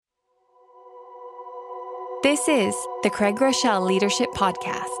This is the Craig Groeschel Leadership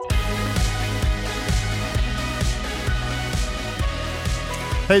Podcast.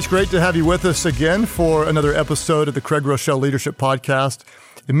 Hey, it's great to have you with us again for another episode of the Craig Groeschel Leadership Podcast.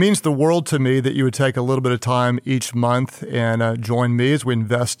 It means the world to me that you would take a little bit of time each month and join me as we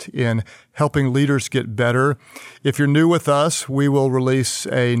invest in helping leaders get better. If you're new with us, we will release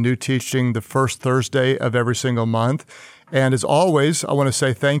a new teaching the first Thursday of every single month. And as always, I want to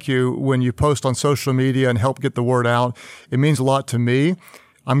say thank you when you post on social media and help get the word out. It means a lot to me.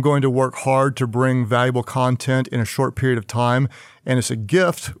 I'm going to work hard to bring valuable content in a short period of time. And it's a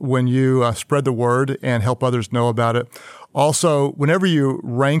gift when you spread the word and help others know about it. Also, whenever you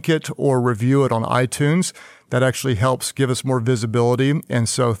rank it or review it on iTunes, that actually helps give us more visibility. And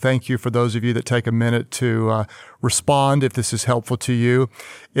so thank you for those of you that take a minute to respond if this is helpful to you.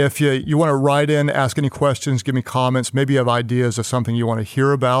 If you want to write in, ask any questions, give me comments, maybe you have ideas of something you want to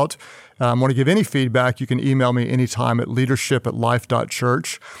hear about, want to give any feedback, you can email me anytime at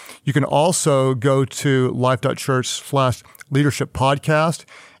leadership@life.church. You can also go to life.church/leadership podcast.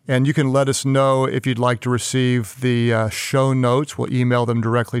 And you can let us know if you'd like to receive the show notes. We'll email them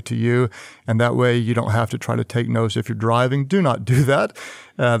directly to you. And that way you don't have to try to take notes if you're driving. Do not do that.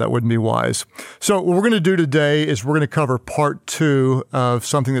 That wouldn't be wise. So what we're going to do today is we're going to cover part 2 of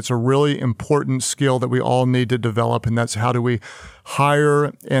something that's a really important skill that we all need to develop. And that's how do we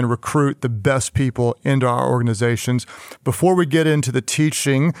hire and recruit the best people into our organizations. Before we get into the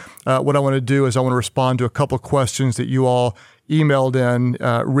teaching, what I want to do is I want to respond to a couple of questions that you all emailed in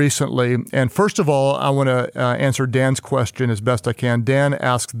recently. And first of all, I want to answer Dan's question as best I can. Dan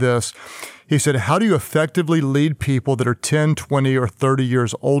asked this. He said, how do you effectively lead people that are 10, 20, or 30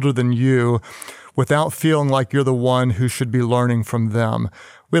 years older than you without feeling like you're the one who should be learning from them?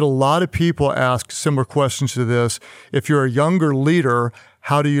 We had a lot of people ask similar questions to this. If you're a younger leader,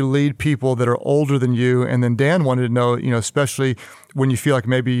 how do you lead people that are older than you? And then Dan wanted to know, especially when you feel like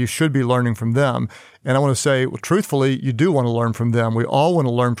maybe you should be learning from them. And I want to say, well, truthfully, you do want to learn from them. We all want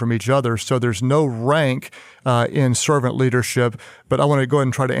to learn from each other. So there's no rank in servant leadership. But I want to go ahead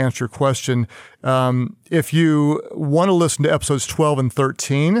and try to answer your question. If you want to listen to episodes 12 and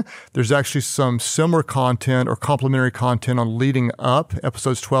 13, there's actually some similar content or complementary content on leading up.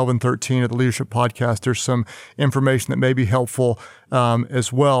 Episodes 12 and 13 of the Leadership Podcast, there's some information that may be helpful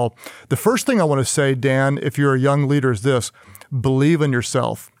as well. The first thing I want to say, Dan, if you're a young leader, is this: believe in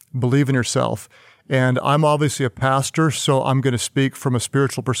yourself. Believe in yourself. And I'm obviously a pastor, so I'm going to speak from a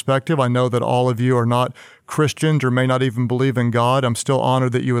spiritual perspective. I know that all of you are not Christians or may not even believe in God. I'm still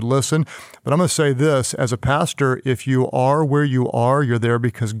honored that you would listen. But I'm going to say this, as a pastor, if you are where you are, you're there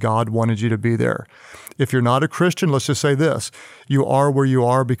because God wanted you to be there. If you're not a Christian, let's just say this: you are where you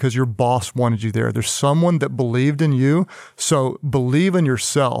are because your boss wanted you there. There's someone that believed in you. So believe in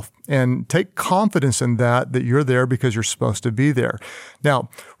yourself and take confidence in that you're there because you're supposed to be there. Now,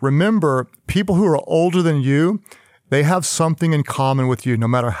 remember, people who are older than you, they have something in common with you. No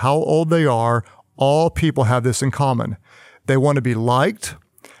matter how old they are, all people have this in common. They want to be liked.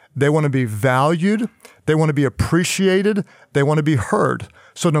 They want to be valued. They want to be appreciated. They want to be heard.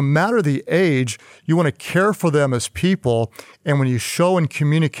 So no matter the age, you want to care for them as people. And when you show and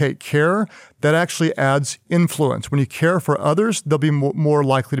communicate care, that actually adds influence. When you care for others, they'll be more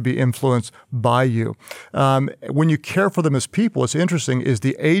likely to be influenced by you. When you care for them as people, what's interesting is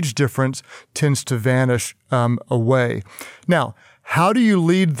the age difference tends to vanish away. Now, how do you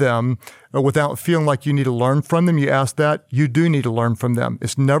lead them without feeling like you need to learn from them? You ask that. You do need to learn from them.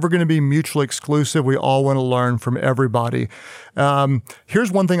 It's never going to be mutually exclusive. We all want to learn from everybody.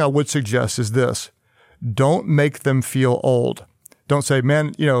 Here's one thing I would suggest is this: don't make them feel old. Don't say,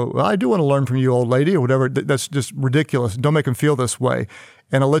 man, I do want to learn from you, old lady, or whatever. That's just ridiculous. Don't make them feel this way.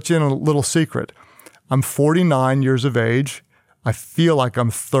 And I'll let you in a little secret. I'm 49 years of age. I feel like I'm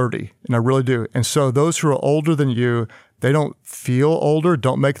 30, and I really do. And so those who are older than you, they don't feel older.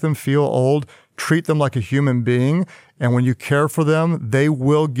 Don't make them feel old. Treat them like a human being. And when you care for them, they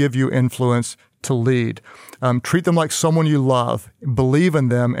will give you influence to lead. Treat them like someone you love. Believe in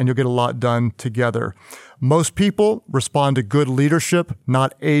them, and you'll get a lot done together. Most people respond to good leadership,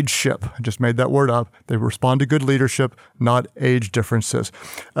 not age-ship. I just made that word up. They respond to good leadership, not age differences.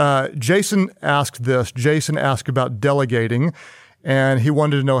 Jason asked this. Jason asked about delegating. And he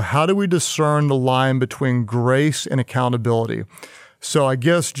wanted to know, how do we discern the line between grace and accountability? So I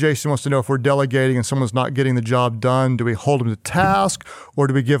guess Jason wants to know, if we're delegating and someone's not getting the job done, do we hold them to task or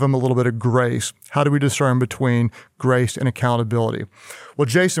do we give them a little bit of grace? How do we discern between grace and accountability? Well,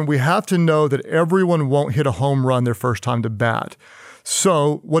 Jason, we have to know that everyone won't hit a home run their first time to bat.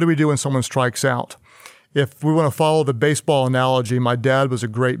 So what do we do when someone strikes out? If we want to follow the baseball analogy, my dad was a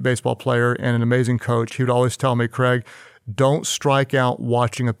great baseball player and an amazing coach. He would always tell me, Craig, don't strike out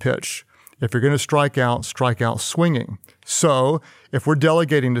watching a pitch. If you're going to strike out swinging. So if we're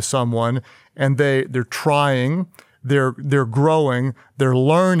delegating to someone and they're trying, they're growing, they're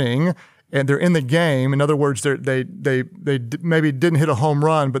learning, and they're in the game. In other words, they maybe didn't hit a home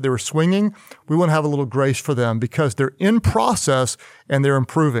run, but they were swinging. We want to have a little grace for them because they're in process and they're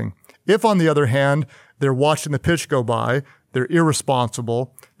improving. If, on the other hand, they're watching the pitch go by, they're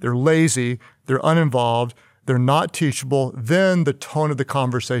irresponsible, they're lazy, they're uninvolved, they're not teachable, then the tone of the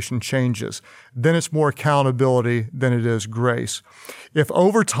conversation changes. Then it's more accountability than it is grace. If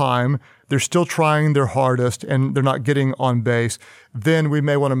over time they're still trying their hardest and they're not getting on base, then we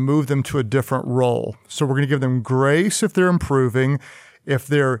may want to move them to a different role. So we're going to give them grace if they're improving. If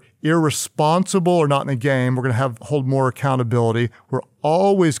they're irresponsible or not in the game, we're going to hold more accountability. We're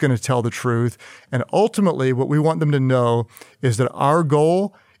always going to tell the truth. And ultimately, what we want them to know is that our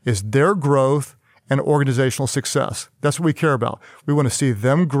goal is their growth and organizational success. That's what we care about. We want to see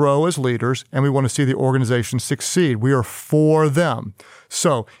them grow as leaders, and we want to see the organization succeed. We are for them.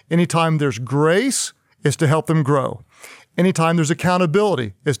 So anytime there's grace, is to help them grow. Anytime there's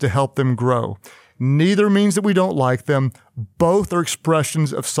accountability, is to help them grow. Neither means that we don't like them. Both are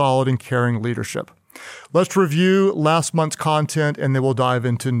expressions of solid and caring leadership. Let's review last month's content, and then we'll dive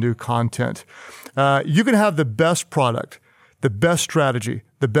into new content. You can have the best product, the best strategy,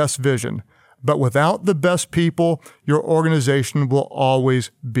 the best vision, but without the best people, your organization will always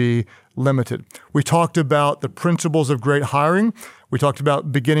be limited. We talked about the principles of great hiring. We talked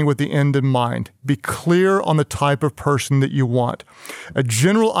about beginning with the end in mind. Be clear on the type of person that you want. A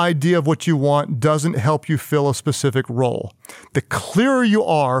general idea of what you want doesn't help you fill a specific role. The clearer you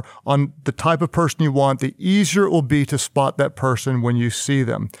are on the type of person you want, the easier it will be to spot that person when you see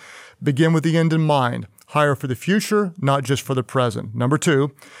them. Begin with the end in mind. Hire for the future, not just for the present. Number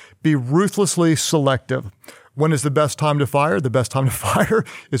 2, be ruthlessly selective. When is the best time to fire? The best time to fire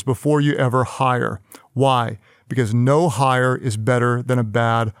is before you ever hire. Why? Because no hire is better than a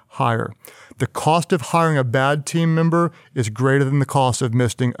bad hire. The cost of hiring a bad team member is greater than the cost of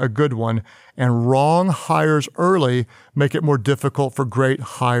missing a good one, and wrong hires early make it more difficult for great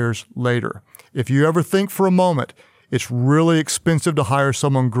hires later. If you ever think for a moment it's really expensive to hire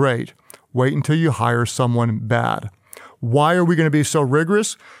someone great, wait until you hire someone bad. Why are we going to be so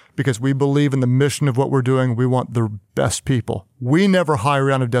rigorous? Because we believe in the mission of what we're doing. We want the best people. We never hire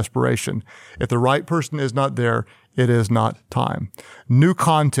out of desperation. If the right person is not there, it is not time. New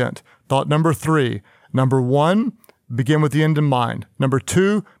content. Thought number 3. Number 1, begin with the end in mind. Number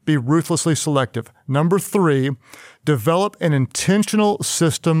 2, be ruthlessly selective. Number 3, develop an intentional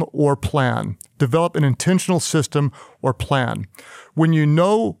system or plan. Develop an intentional system or plan. When you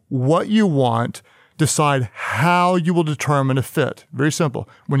know what you want, decide how you will determine a fit. Very simple.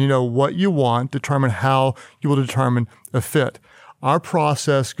 When you know what you want, determine how you will determine a fit. Our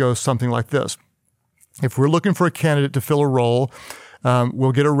process goes something like this. If we're looking for a candidate to fill a role,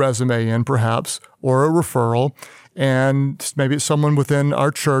 we'll get a resume in perhaps, or a referral, and maybe it's someone within our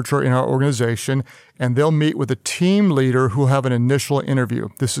church or in our organization, and they'll meet with a team leader who will have an initial interview.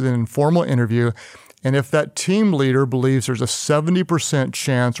 This is an informal interview. And if that team leader believes there's a 70%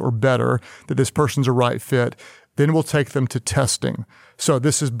 chance or better that this person's a right fit, then we'll take them to testing. So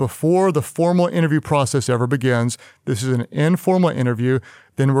this is before the formal interview process ever begins. This is an informal interview.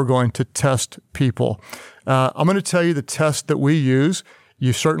 Then we're going to test people. I'm going to tell you the test that we use.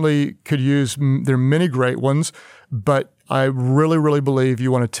 You certainly could use, there are many great ones, but I really, really believe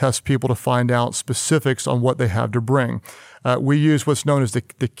you want to test people to find out specifics on what they have to bring. We use what's known as the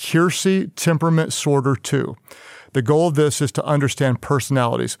Keirsey Temperament Sorter 2. The goal of this is to understand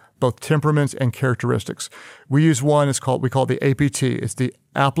personalities, both temperaments and characteristics. We use one, we call it the APT. It's the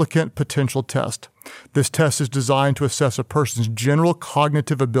Applicant Potential Test. This test is designed to assess a person's general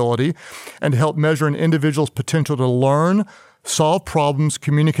cognitive ability and to help measure an individual's potential to learn, solve problems,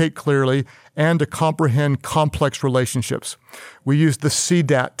 communicate clearly, and to comprehend complex relationships. We use the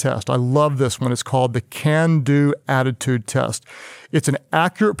CDAT test. I love this one. It's called the Can-Do Attitude Test. It's an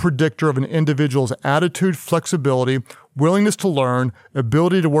accurate predictor of an individual's attitude, flexibility, willingness to learn,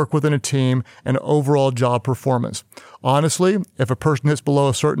 ability to work within a team, and overall job performance. Honestly, if a person hits below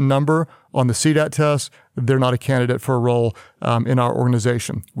a certain number on the CDAT test, they're not a candidate for a role in our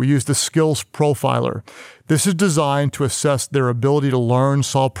organization. We use the Skills Profiler. This is designed to assess their ability to learn,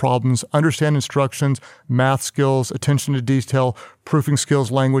 solve problems, understand instructions, math skills, attention to detail, proofing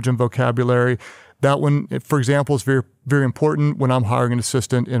skills, language, and vocabulary. That one, for example, is very, very important when I'm hiring an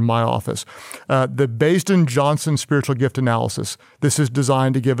assistant in my office. The Baisden-Johnson Spiritual Gift Analysis. This is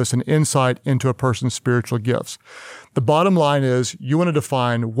designed to give us an insight into a person's spiritual gifts. The bottom line is you want to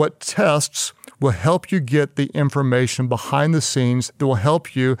define what tests will help you get the information behind the scenes that will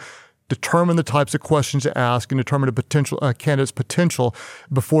help you determine the types of questions to ask and determine a candidate's potential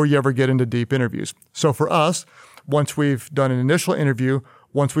before you ever get into deep interviews. So for us, once we've done an initial interview,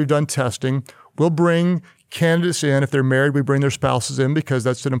 once we've done testing, we'll bring candidates in. If they're married, we bring their spouses in because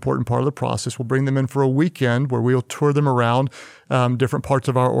that's an important part of the process. We'll bring them in for a weekend where we'll tour them around different parts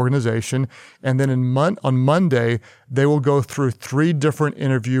of our organization. And then on Monday, they will go through 3 different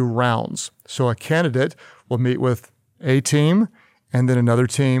interview rounds. So a candidate will meet with a team and then another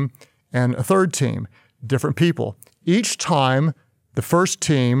team and a third team, different people. Each time, the first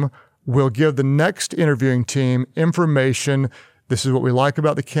team will give the next interviewing team information. This is what we like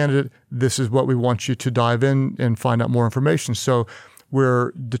about the candidate. This is what we want you to dive in and find out more information. So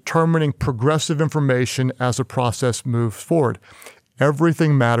we're determining progressive information as the process moves forward.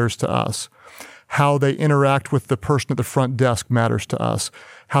 Everything matters to us. How they interact with the person at the front desk matters to us.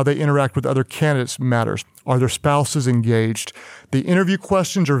 How they interact with other candidates matters. Are their spouses engaged? The interview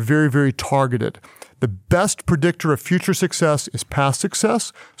questions are very, very targeted. The best predictor of future success is past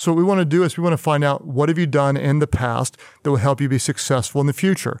success. So what we want to do is we want to find out what have you done in the past that will help you be successful in the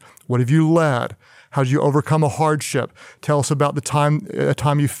future. What have you led? How did you overcome a hardship? Tell us about a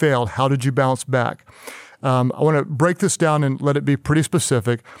time you failed. How did you bounce back? I want to break this down and let it be pretty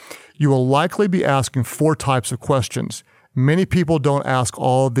specific. You will likely be asking 4 types of questions. Many people don't ask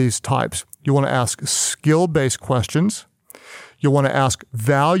all of these types. You want to ask skill-based questions. You'll want to ask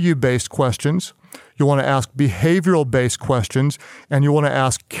value-based questions. You'll want to ask behavioral-based questions. And you want to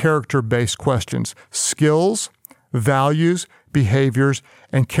ask character-based questions. Skills, values, behaviors,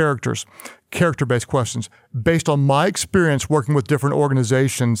 and characters. Character-based questions. Based on my experience working with different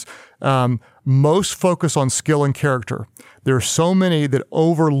organizations, most focus on skill and character. There are so many that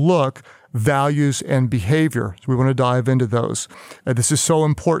overlook values and behavior. So we want to dive into those. This is so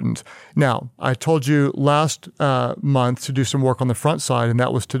important. Now, I told you last month to do some work on the front side, and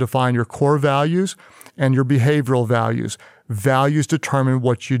that was to define your core values and your behavioral values. Values determine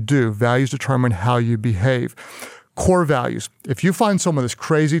what you do. Values determine how you behave. Core values. If you find someone that's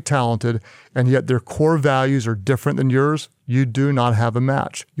crazy talented and yet their core values are different than yours, you do not have a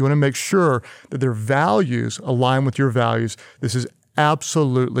match. You want to make sure that their values align with your values. This is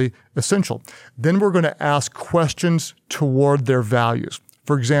absolutely essential. Then we're going to ask questions toward their values.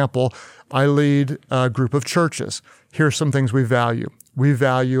 For example, I lead a group of churches. Here are some things we value. We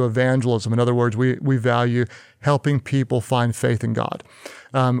value evangelism. In other words, we value helping people find faith in God.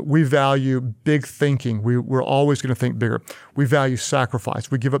 We value big thinking. We're always going to think bigger. We value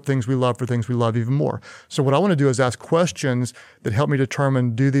sacrifice. We give up things we love for things we love even more. So what I want to do is ask questions that help me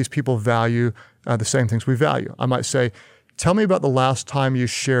determine, do these people value the same things we value? I might say, tell me about the last time you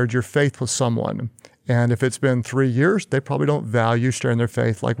shared your faith with someone. And if it's been 3 years, they probably don't value sharing their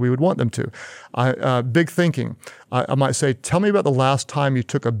faith like we would want them to. Big thinking. I might say, tell me about the last time you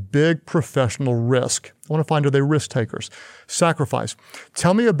took a big professional risk. I want to find, are they risk takers? Sacrifice.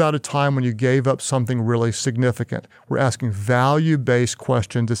 Tell me about a time when you gave up something really significant. We're asking value-based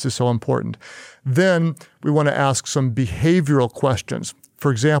questions. This is so important. Then we want to ask some behavioral questions.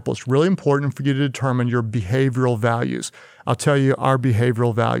 For example, it's really important for you to determine your behavioral values. I'll tell you our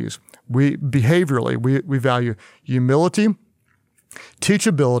behavioral values. We value humility,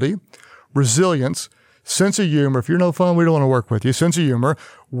 teachability, resilience, sense of humor. If you're no fun, we don't want to work with you. Sense of humor,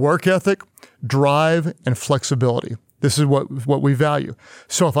 work ethic, drive, and flexibility. This is what we value.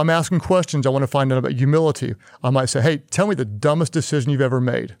 So if I'm asking questions, I want to find out about humility. I might say, hey, tell me the dumbest decision you've ever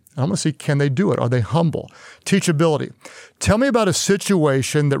made. I'm going to see, can they do it? Are they humble? Teachability. Tell me about a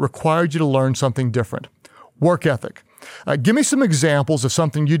situation that required you to learn something different. Work ethic. Give me some examples of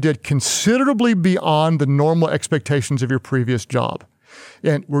something you did considerably beyond the normal expectations of your previous job.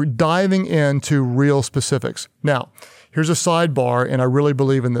 And we're diving into real specifics. Now, here's a sidebar, and I really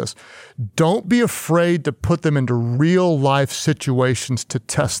believe in this. Don't be afraid to put them into real life situations to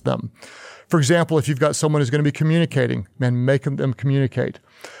test them. For example, if you've got someone who's going to be communicating, man, make them communicate.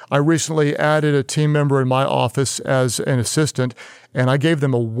 I recently added a team member in my office as an assistant, and I gave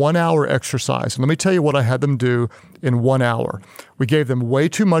them a 1-hour exercise. And let me tell you what I had them do in 1 hour. We gave them way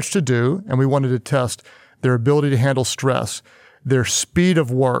too much to do, and we wanted to test their ability to handle stress, their speed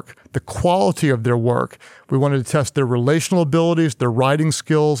of work, the quality of their work. We wanted to test their relational abilities, their writing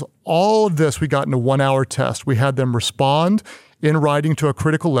skills. All of this we got in a 1-hour test. We had them respond in writing to a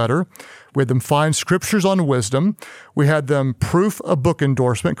critical letter. We had them find scriptures on wisdom. We had them proof a book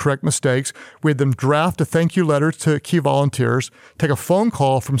endorsement, correct mistakes. We had them draft a thank you letter to key volunteers, take a phone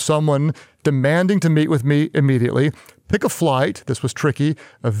call from someone demanding to meet with me immediately, pick a flight. This was tricky.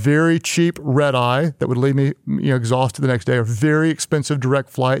 A very cheap red eye that would leave me exhausted the next day, or very expensive direct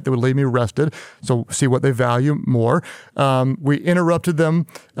flight that would leave me rested. So see what they value more. We interrupted them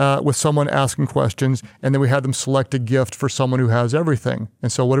with someone asking questions, and then we had them select a gift for someone who has everything.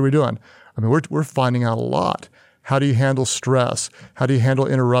 And so what are we doing? I mean, we're finding out a lot. How do you handle stress? How do you handle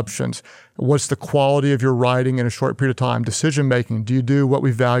interruptions? What's the quality of your writing in a short period of time? Decision making. Do you do what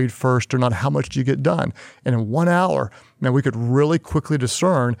we valued first or not? How much do you get done? And in 1 hour, now we could really quickly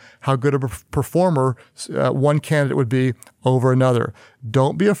discern how good of a performer one candidate would be over another.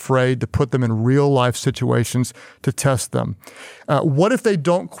 Don't be afraid to put them in real life situations to test them. What if they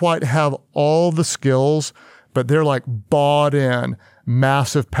don't quite have all the skills, but they're like bought in,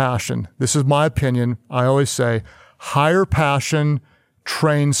 massive passion? This is my opinion. I always say, hire passion,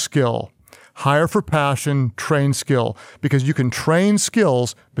 train skill. Hire for passion, train skill. Because you can train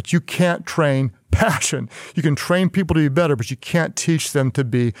skills, but you can't train passion. You can train people to be better, but you can't teach them to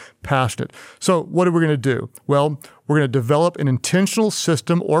be passionate. So what are we going to do? Well, we're going to develop an intentional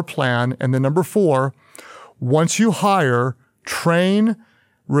system or plan. And then number 4, once you hire, train,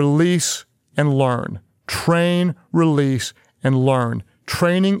 release, and learn. Train, release, and learn.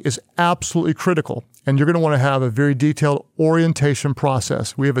 Training is absolutely critical, and you're going to want to have a very detailed orientation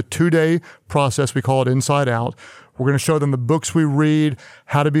process. We have a 2-day process. We call it Inside Out. We're going to show them the books we read,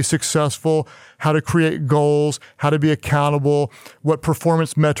 how to be successful, how to create goals, how to be accountable, what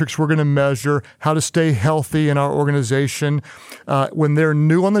performance metrics we're going to measure, how to stay healthy in our organization. When they're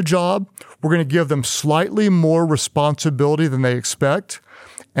new on the job, we're going to give them slightly more responsibility than they expect,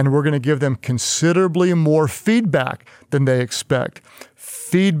 and we're going to give them considerably more feedback than they expect.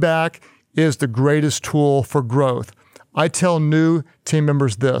 Feedback is the greatest tool for growth. I tell new team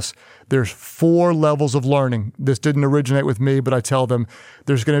members this. There's 4 levels of learning. This didn't originate with me, but I tell them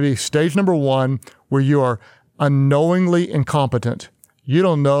there's going to be stage number 1 where you are unknowingly incompetent. You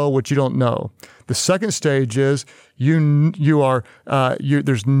don't know what you don't know. The second stage is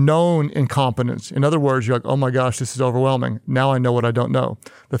there's known incompetence. In other words, you're like, oh my gosh, this is overwhelming. Now I know what I don't know.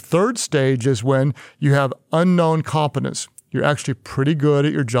 The third stage is when you have unknown competence. You're actually pretty good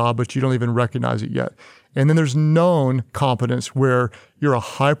at your job, but you don't even recognize it yet. And then there's known competence where you're a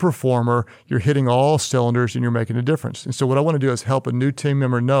high performer, you're hitting all cylinders, and you're making a difference. And so what I want to do is help a new team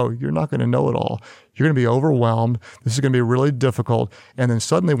member know you're not going to know it all. You're going to be overwhelmed. This is going to be really difficult. And then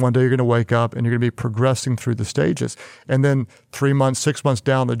suddenly one day you're going to wake up and you're going to be progressing through the stages. And then 3 months, 6 months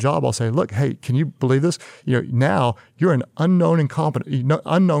down the job, I'll say, look, hey, can you believe this? Now you're an unknown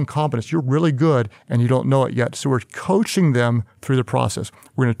competence. You're really good and you don't know it yet. So we're coaching them through the process.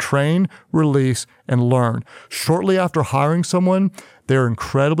 We're going to train, release, and learn. Shortly after hiring someone, they're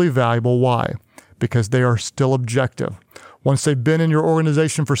incredibly valuable. Why? Because they are still objective. Once they've been in your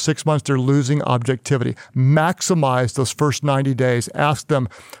organization for 6 months, they're losing objectivity. Maximize those first 90 days. Ask them,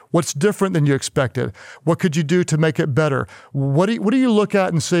 what's different than you expected? What could you do to make it better? What do you look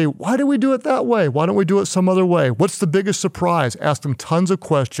at and say, why do we do it that way? Why don't we do it some other way? What's the biggest surprise? Ask them tons of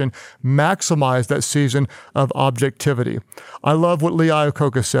questions. Maximize that season of objectivity. I love what Lee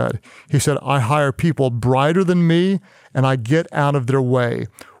Iacocca said. He said, I hire people brighter than me, and I get out of their way.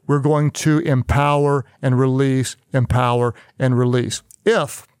 We're going to empower and release, empower and release.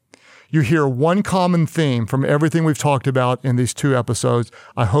 If you hear one common theme from everything we've talked about in these 2 episodes,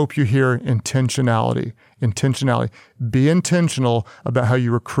 I hope you hear intentionality. Intentionality. Be intentional about how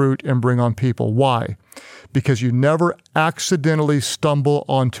you recruit and bring on people. Why? Because you never accidentally stumble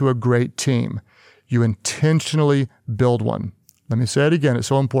onto a great team. You intentionally build one. Let me say it again. It's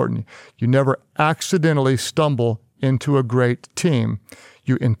so important. You never accidentally stumble into a great team.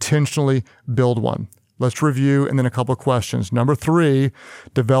 You intentionally build one. Let's review and then a couple of questions. Number 3,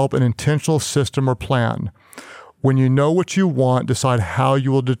 develop an intentional system or plan. When you know what you want, decide how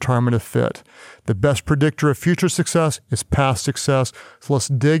you will determine a fit. The best predictor of future success is past success. So let's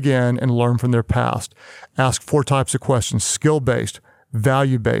dig in and learn from their past. Ask 4 types of questions: skill-based,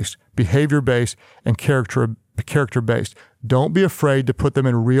 value-based, behavior-based, and character-based. Don't be afraid to put them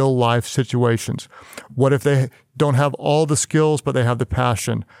in real life situations. What if they don't have all the skills, but they have the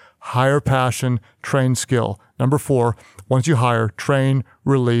passion? Hire passion, train skill. Number 4, once you hire, train,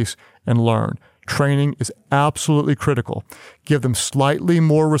 release, and learn. Training is absolutely critical. Give them slightly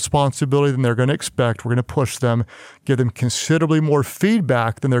more responsibility than they're going to expect. We're going to push them. Give them considerably more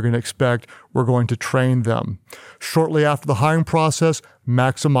feedback than they're going to expect. We're going to train them. Shortly after the hiring process,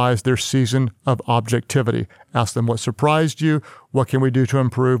 maximize their season of objectivity. Ask them what surprised you. What can we do to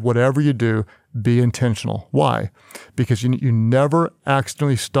improve? Whatever you do, be intentional. Why? Because you never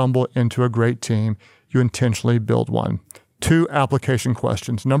accidentally stumble into a great team. You intentionally build one. 2 application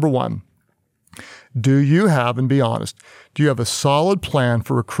questions. Number 1, do you have, and be honest, do you have a solid plan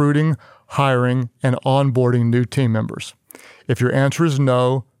for recruiting, hiring, and onboarding new team members? If your answer is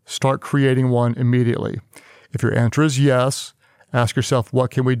no, start creating one immediately. If your answer is yes, ask yourself,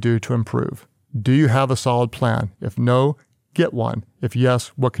 what can we do to improve? Do you have a solid plan? If no, get one. If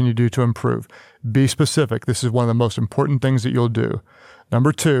yes, what can you do to improve? Be specific. This is one of the most important things that you'll do.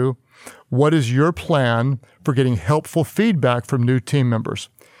 Number 2, what is your plan for getting helpful feedback from new team members?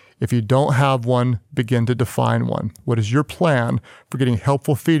 If you don't have one, begin to define one. What is your plan for getting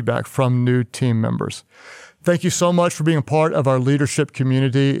helpful feedback from new team members? Thank you so much for being a part of our leadership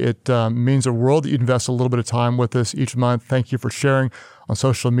community. It means the world that you invest a little bit of time with us each month. Thank you for sharing on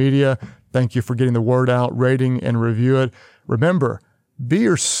social media. Thank you for getting the word out, rating and review it. Remember, be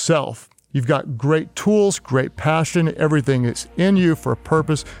yourself. You've got great tools, great passion. Everything is in you for a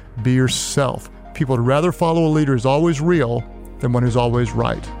purpose. Be yourself. People would rather follow a leader who's always real than one who's always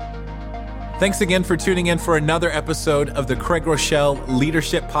right. Thanks again for tuning in for another episode of the Craig Groeschel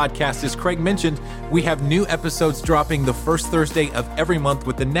Leadership Podcast. As Craig mentioned, we have new episodes dropping the first Thursday of every month,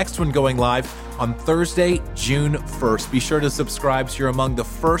 with the next one going live on Thursday, June 1st. Be sure to subscribe so you're among the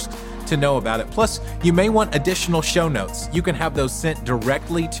first to know about it. Plus, you may want additional show notes. You can have those sent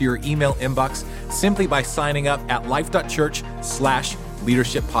directly to your email inbox simply by signing up at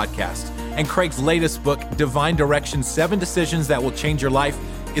life.church/leadership podcast. And Craig's latest book, Divine Direction, 7 Decisions That Will Change Your Life,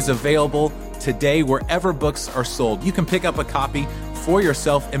 is available today wherever books are sold. You can pick up a copy for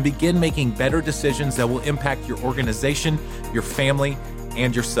yourself and begin making better decisions that will impact your organization, your family,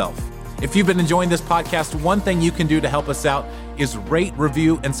 and yourself. If you've been enjoying this podcast, one thing you can do to help us out is rate,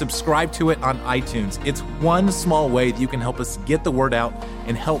 review, and subscribe to it on iTunes. It's one small way that you can help us get the word out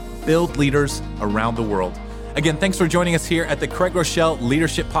and help build leaders around the world. Again, thanks for joining us here at the Craig Groeschel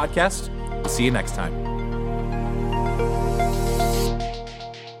Leadership Podcast. We'll see you next time.